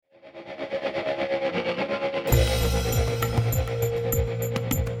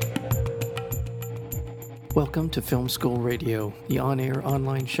Welcome to Film School Radio, the on-air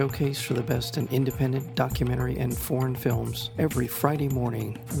online showcase for the best in independent documentary and foreign films, every Friday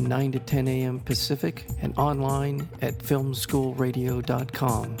morning from 9 to 10 a.m. Pacific and online at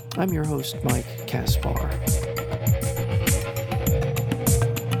filmschoolradio.com. I'm your host, Mike Kaspar.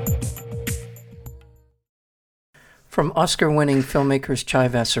 From Oscar-winning filmmakers Chai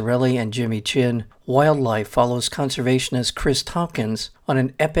Vasarhelyi and Jimmy Chin, Wildlife follows conservationist Chris Tompkins on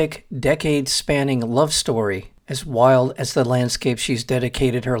an epic, decades-spanning love story as wild as the landscape she's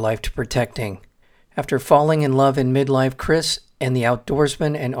dedicated her life to protecting. After falling in love in midlife, Chris and the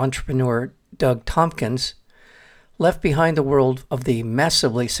outdoorsman and entrepreneur Doug Tompkins left behind the world of the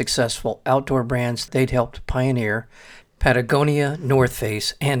massively successful outdoor brands they'd helped pioneer, Patagonia, North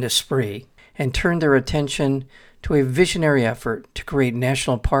Face, and Esprit, and turned their attention to a visionary effort to create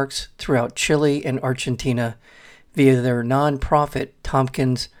national parks throughout Chile and Argentina via their nonprofit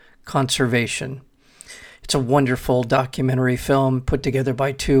Tompkins Conservation. It's a wonderful documentary film put together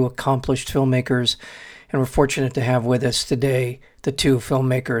by two accomplished filmmakers, and we're fortunate to have with us today the two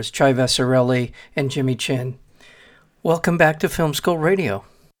filmmakers, Chai Vasarhelyi and Jimmy Chin. Welcome back to Film School Radio.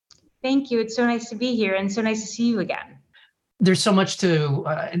 Thank you. It's so nice to be here and so nice to see you again. There's so much to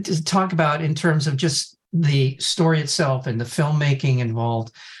talk about in terms of just the story itself and the filmmaking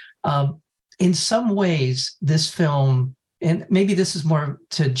involved. In some ways, this film, and maybe this is more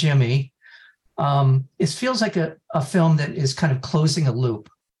to Jimmy, it feels like a film that is kind of closing a loop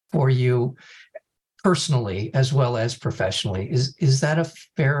for you personally as well as professionally. Is that a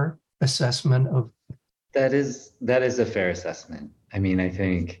fair assessment of? That is a fair assessment. I mean, I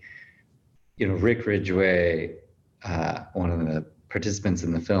think, Rick Ridgway, one of the participants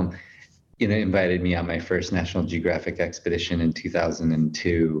in the film, invited me on my first National Geographic expedition in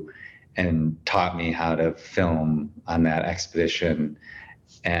 2002 and taught me how to film on that expedition,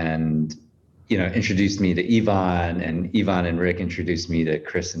 and, introduced me to Yvonne, and Yvonne and Rick introduced me to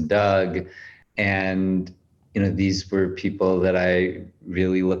Chris and Doug. And, these were people that I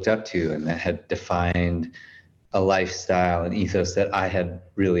really looked up to and that had defined a lifestyle and ethos that I had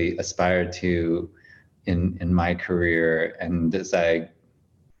really aspired to in my career. And as I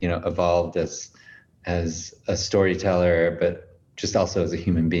evolved as a storyteller, but just also as a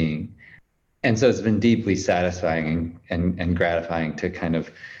human being. And so it's been deeply satisfying and gratifying to kind of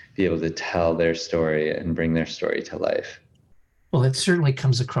be able to tell their story and bring their story to life. Well, it certainly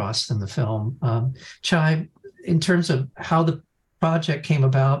comes across in the film. Chai, in terms of how the project came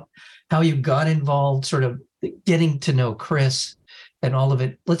about, how you got involved, sort of getting to know Chris and all of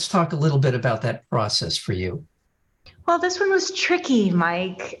it, let's talk a little bit about that process for you. Well, this one was tricky,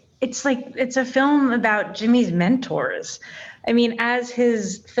 Mike. It's a film about Jimmy's mentors. I mean, as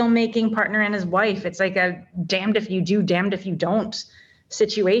his filmmaking partner and his wife, it's like a damned if you do, damned if you don't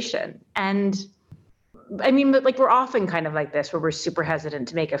situation. And I mean, but we're often kind of like this, where we're super hesitant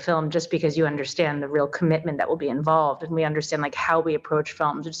to make a film just because you understand the real commitment that will be involved. And we understand how we approach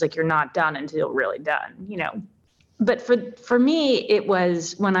films. It's you're not done until you're really done, But for me, it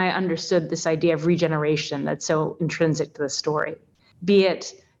was when I understood this idea of regeneration that's so intrinsic to the story, be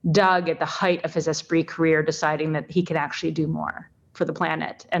it Doug at the height of his Esprit career deciding that he could actually do more for the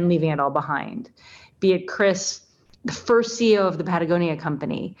planet and leaving it all behind, be it Chris, the first CEO of the Patagonia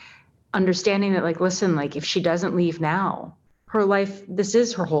company, understanding that listen, if she doesn't leave now, her life, this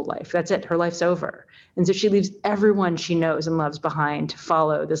is her whole life. That's it. Her life's over. And so she leaves everyone she knows and loves behind to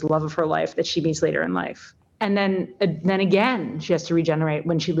follow this love of her life that she meets later in life. And then again, she has to regenerate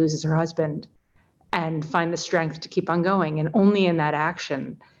when she loses her husband and find the strength to keep on going. And only in that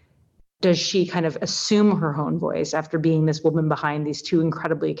action does she kind of assume her own voice after being this woman behind these two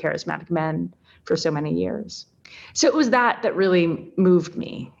incredibly charismatic men for so many years. So it was that really moved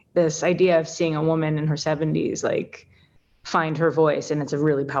me, this idea of seeing a woman in her 70s, find her voice. And it's a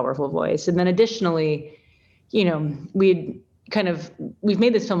really powerful voice. And then additionally, we've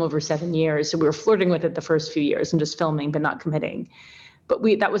made this film over 7 years. So we were flirting with it the first few years and just filming, but not committing. But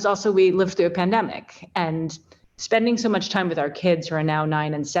we lived through a pandemic, and spending so much time with our kids who are now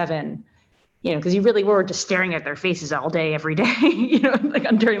 9 and 7, because you really were just staring at their faces all day, every day,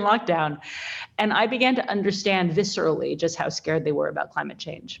 during lockdown. And I began to understand viscerally just how scared they were about climate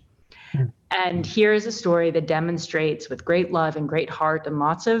change. Mm. And here is a story that demonstrates with great love and great heart and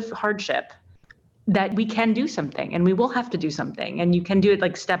lots of hardship that we can do something, and we will have to do something. And you can do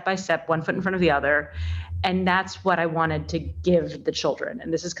it step by step, one foot in front of the other. And that's what I wanted to give the children.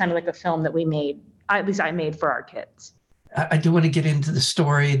 And this is kind of a film that we made, at least I made for our kids. I do want to get into the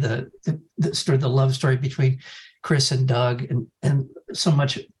story, the story, the love story between Chris and Doug, and so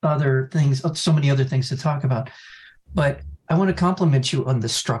many other things to talk about. But I want to compliment you on the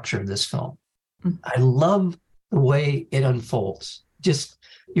structure of this film. I love the way it unfolds. Just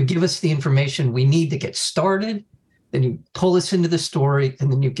you give us the information we need to get started, then you pull us into the story,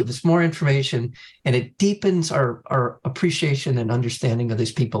 and then you give us more information, and it deepens our appreciation and understanding of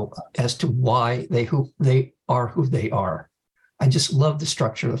these people as to why they are who they are. I just love the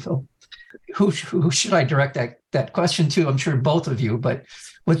structure of the film. Who should I direct that question to? I'm sure both of you, but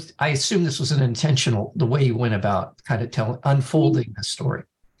I assume this was the way you went about kind of unfolding the story.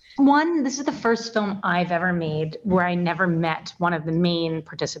 This is the first film I've ever made where I never met one of the main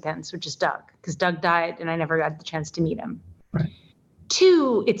participants, which is Doug, because Doug died and I never got the chance to meet him. Right.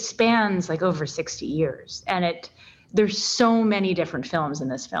 2, it spans like over 60 years, and there's so many different films in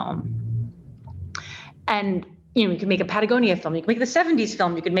this film. And you could make a Patagonia film, you could make the 70s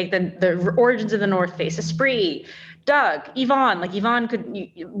film, you could make the origins of the North Face, Esprit, Doug, Yvonne. Like Yvonne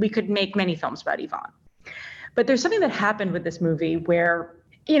we could make many films about Yvonne. But there's something that happened with this movie where,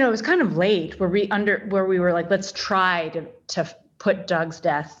 it was kind of late where we were like, let's try to put Doug's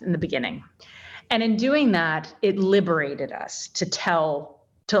death in the beginning. And in doing that, it liberated us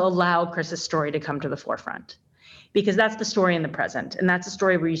to allow Chris's story to come to the forefront. Because that's the story in the present. And that's a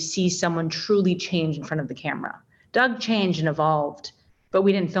story where you see someone truly change in front of the camera. Doug changed and evolved, but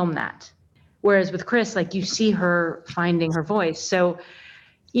we didn't film that. Whereas with Chris, like you see her finding her voice. So,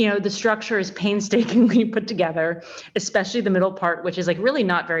 the structure is painstakingly put together, especially the middle part, which is like really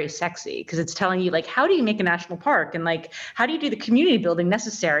not very sexy because it's telling you like, how do you make a national park? And like, how do you do the community building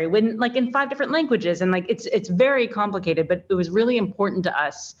necessary when like in 5 different languages? And like, it's very complicated, but it was really important to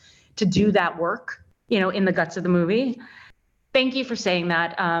us to do that work, in the guts of the movie. Thank you for saying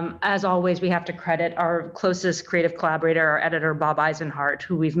that. As always, we have to credit our closest creative collaborator, our editor, Bob Eisenhart,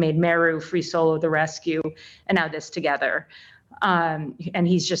 who we've made Meru, Free Solo, The Rescue, and now this together. And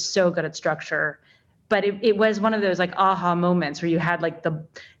he's just so good at structure. But it was one of those like aha moments where you had like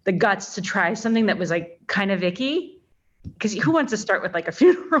the guts to try something that was like kind of icky, because who wants to start with like a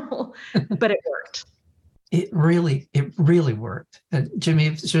funeral? But it worked. It really worked. Jimmy,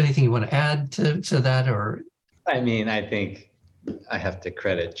 is there anything you want to add to that? Or I mean, I think I have to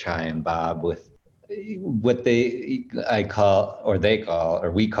credit Chai and Bob with what we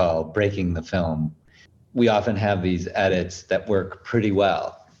call breaking the film. We often have these edits that work pretty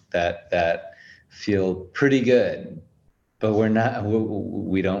well, that feel pretty good, but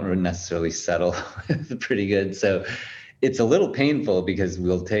we don't necessarily settle with pretty good. So it's a little painful because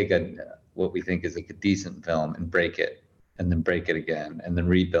we'll take what we think is like a decent film and break it, and then break it again, and then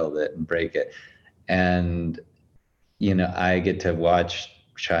rebuild it and break it. And, I get to watch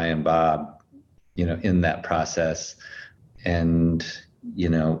Chai and Bob, in that process. And,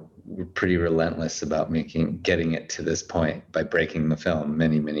 we're pretty relentless about getting it to this point by breaking the film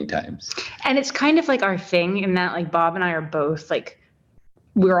many, many times. And it's kind of like our thing in that like Bob and I are both like,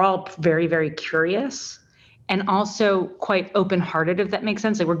 we're all very, very curious and also quite open-hearted, if that makes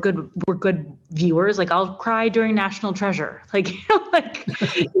sense. Like we're good viewers. Like I'll cry during National Treasure. Like, I'm like,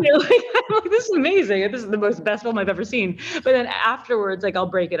 this is amazing. This is the best film I've ever seen. But then afterwards, like I'll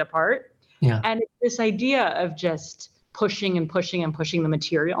break it apart. Yeah. And it's this idea of just pushing and pushing and pushing the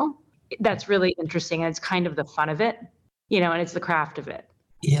material. That's really interesting. And it's kind of the fun of it, and it's the craft of it.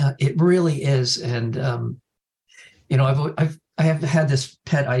 Yeah, it really is. And, I have had this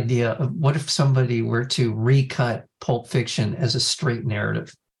pet idea of what if somebody were to recut Pulp Fiction as a straight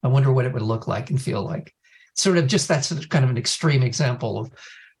narrative? I wonder what it would look like and feel like. Sort of just that's kind of an extreme example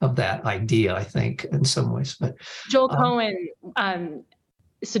of that idea, I think, in some ways. But Joel Cohen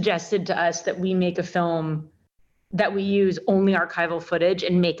suggested to us that we make a film that we use only archival footage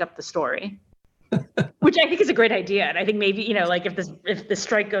and make up the story, which I think is a great idea. And I think maybe, like if the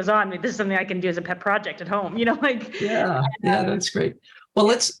strike goes on, this is something I can do as a pet project at home, Yeah, that's great. Well,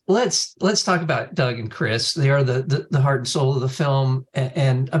 let's talk about Doug and Chris. They are the heart and soul of the film.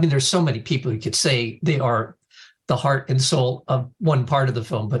 And I mean, there's so many people who could say they are the heart and soul of one part of the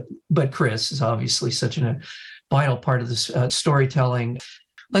film, but Chris is obviously such a vital part of this storytelling.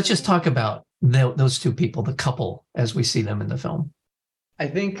 Let's just talk about those two people, the couple, as we see them in the film. I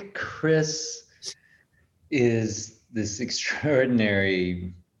think Chris is this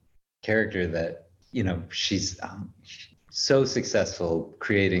extraordinary character that, she's so successful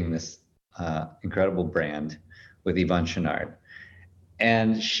creating this incredible brand with Yvonne Chouinard.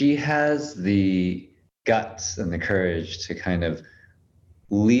 And she has the guts and the courage to kind of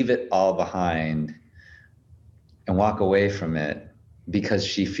leave it all behind and walk away from it, because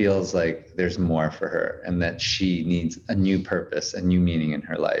she feels like there's more for her and that she needs a new purpose, a new meaning in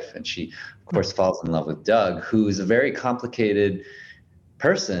her life. And she, of course, falls in love with Doug, who is a very complicated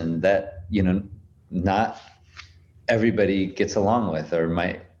person that, not everybody gets along with or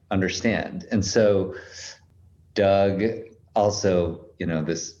might understand. And so Doug, also,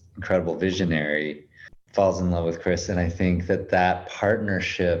 this incredible visionary, falls in love with Chris. And I think that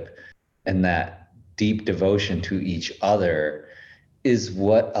partnership and that deep devotion to each other is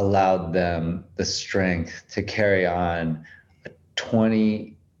what allowed them the strength to carry on a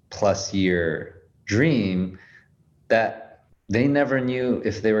 20 plus year dream that they never knew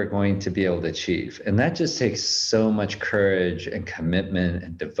if they were going to be able to achieve. And that just takes so much courage and commitment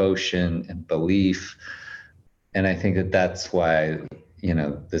and devotion and belief. And I think that's why,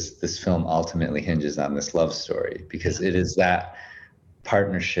 this film ultimately hinges on this love story, because it is that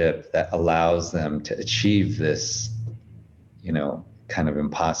partnership that allows them to achieve this, kind of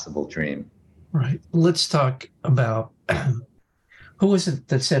impossible dream. Right. Let's talk about who was it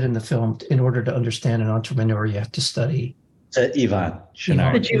that said in the film, in order to understand an entrepreneur, you have to study Ivan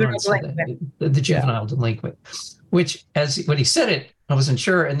Shinard. The juvenile delinquent, which when he said it, I wasn't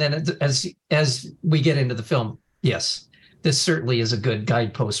sure. And then as we get into the film, yes, this certainly is a good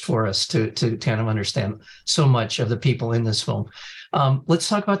guidepost for us to kind of understand so much of the people in this film. Let's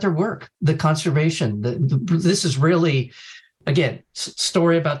talk about their work, the conservation. This is really, again,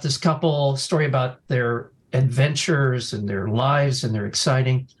 story about this couple, story about their adventures and their lives, and they're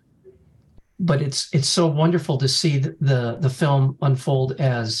exciting. But it's so wonderful to see the film unfold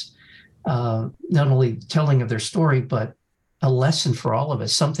as not only telling of their story, but a lesson for all of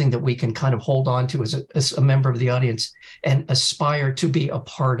us, something that we can kind of hold on to as a member of the audience and aspire to be a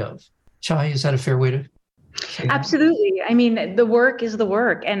part of. Chai, is that a fair way to say that? Absolutely. I mean, the work is the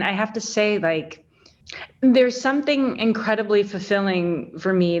work. And I have to say, there's something incredibly fulfilling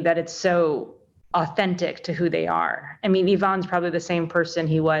for me that it's so authentic to who they are. I mean, Ivan's probably the same person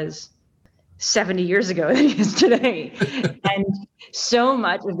he was 70 years ago that he is today. And so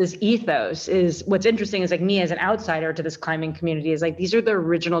much of this ethos is, what's interesting is me as an outsider to this climbing community is these are the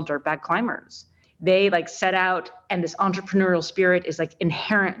original dirtbag climbers. They set out, and this entrepreneurial spirit is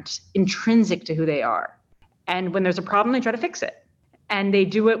inherent, intrinsic to who they are. And when there's a problem, they try to fix it. And they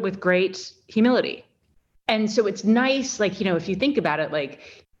do it with great humility. And so it's nice, if you think about it,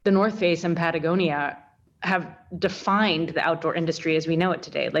 the North Face and Patagonia have defined the outdoor industry as we know it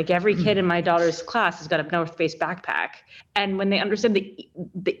today. Every kid in my daughter's class has got a North Face backpack. And when they understand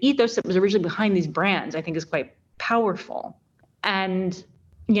the ethos that was originally behind these brands, I think is quite powerful. And,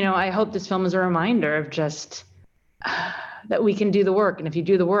 I hope this film is a reminder of just that we can do the work. And if you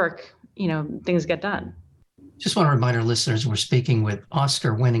do the work, things get done. Just want to remind our listeners, we're speaking with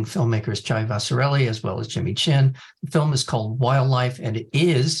Oscar-winning filmmakers Chai Vasarhelyi as well as Jimmy Chin. The film is called Wildlife, and it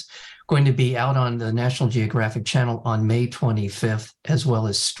is going to be out on the National Geographic Channel on May 25th, as well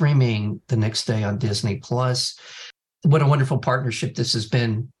as streaming the next day on Disney+. What a wonderful partnership this has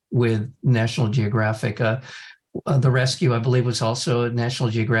been with National Geographic. The Rescue, I believe, was also a National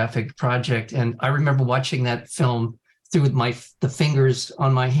Geographic project. And I remember watching that film through the fingers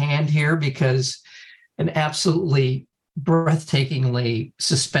on my hand here, because an absolutely breathtakingly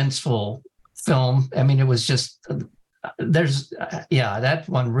suspenseful film. I mean, it was just, that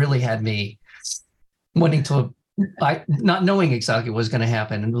one really had me wanting to, not knowing exactly what was going to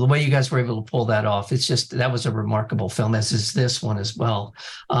happen. And the way you guys were able to pull that off, that was a remarkable film, as is this one as well.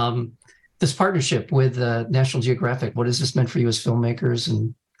 This partnership with National Geographic, what has this meant for you as filmmakers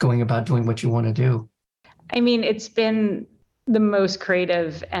and going about doing what you want to do? I mean, it's been the most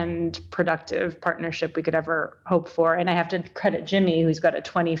creative and productive partnership we could ever hope for. And I have to credit Jimmy, who's got a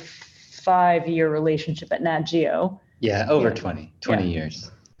 25-year relationship at Nat Geo. Yeah, over 20 years.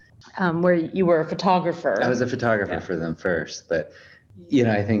 Where you were a photographer. I was a photographer for them first. But,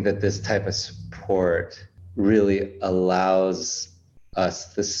 I think that this type of support really allows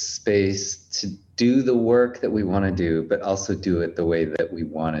us the space to do the work that we want to do, but also do it the way that we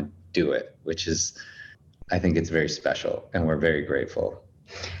want to do it, which is, I think it's very special, and we're very grateful.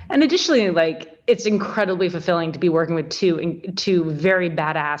 And additionally, it's incredibly fulfilling to be working with two very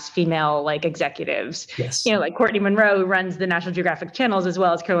badass female executives. Yes. Courtney Monroe, who runs the National Geographic channels, as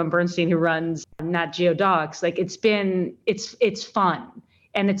well as Carolyn Bernstein, who runs Nat Geo Docs. It's fun,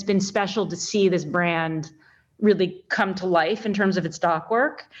 and it's been special to see this brand really come to life in terms of its doc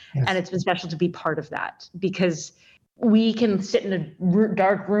work. Yes. And it's been special to be part of that, because we can sit in a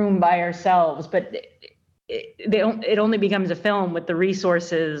dark room by ourselves, but it only becomes a film with the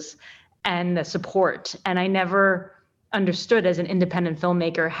resources and the support. And I never understood as an independent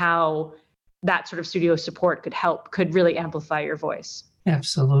filmmaker how that sort of studio support could really amplify your voice.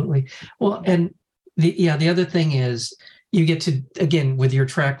 Absolutely. Well, and the other thing is, you get to, again, with your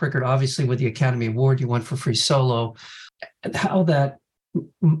track record, obviously with the Academy Award you won for Free Solo, how that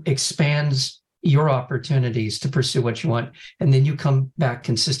expands your opportunities to pursue what you want. And then you come back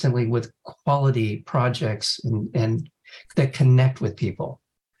consistently with quality projects and that connect with people.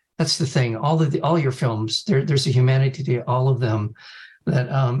 That's the thing. All your films, there's a humanity to all of them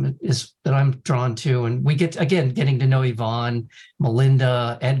that I'm drawn to. And we getting to know Yvonne,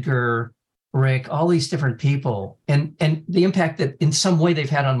 Melinda, Edgar, Rick, all these different people, and the impact that in some way they've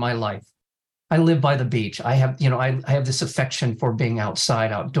had on my life. I live by the beach. I have this affection for being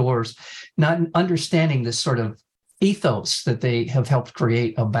outside, outdoors, not understanding this sort of ethos that they have helped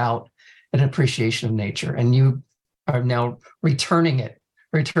create about an appreciation of nature. And you are now returning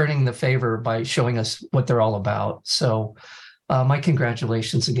the favor by showing us what they're all about. So my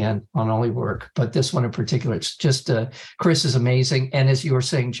congratulations again on all your work, but this one in particular, it's just, Chris is amazing. And as you were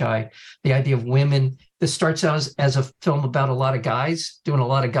saying, Chai, the idea of women, this starts out as a film about a lot of guys doing a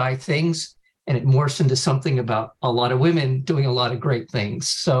lot of guy things, and it morphs into something about a lot of women doing a lot of great things.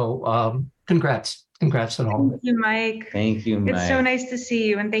 So congrats on all of it. Thank you, Mike. Thank you, Mike. It's so nice to see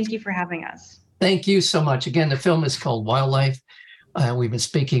you, and thank you for having us. Thank you so much. Again, the film is called Wildlife. We've been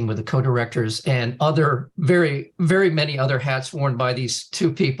speaking with the co-directors and other very, very many other hats worn by these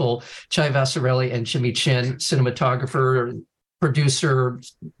two people, Chai Vasarhelyi and Jimmy Chin, cinematographer, producer,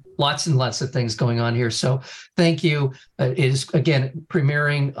 lots and lots of things going on here. So thank you. It is, again,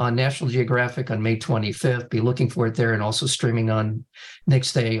 premiering on National Geographic on May 25th. Be looking for it there, and also streaming on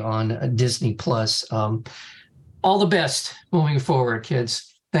next day on Disney+. All the best moving forward,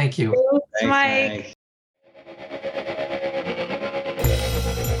 kids. Thank you. Thanks, Mike.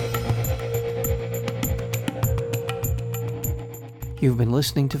 You've been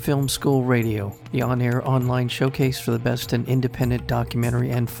listening to Film School Radio, the on-air online showcase for the best in independent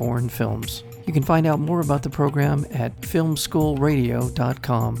documentary and foreign films. You can find out more about the program at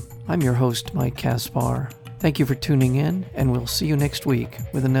filmschoolradio.com. I'm your host, Mike Kaspar. Thank you for tuning in, and we'll see you next week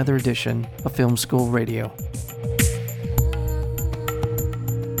with another edition of Film School Radio.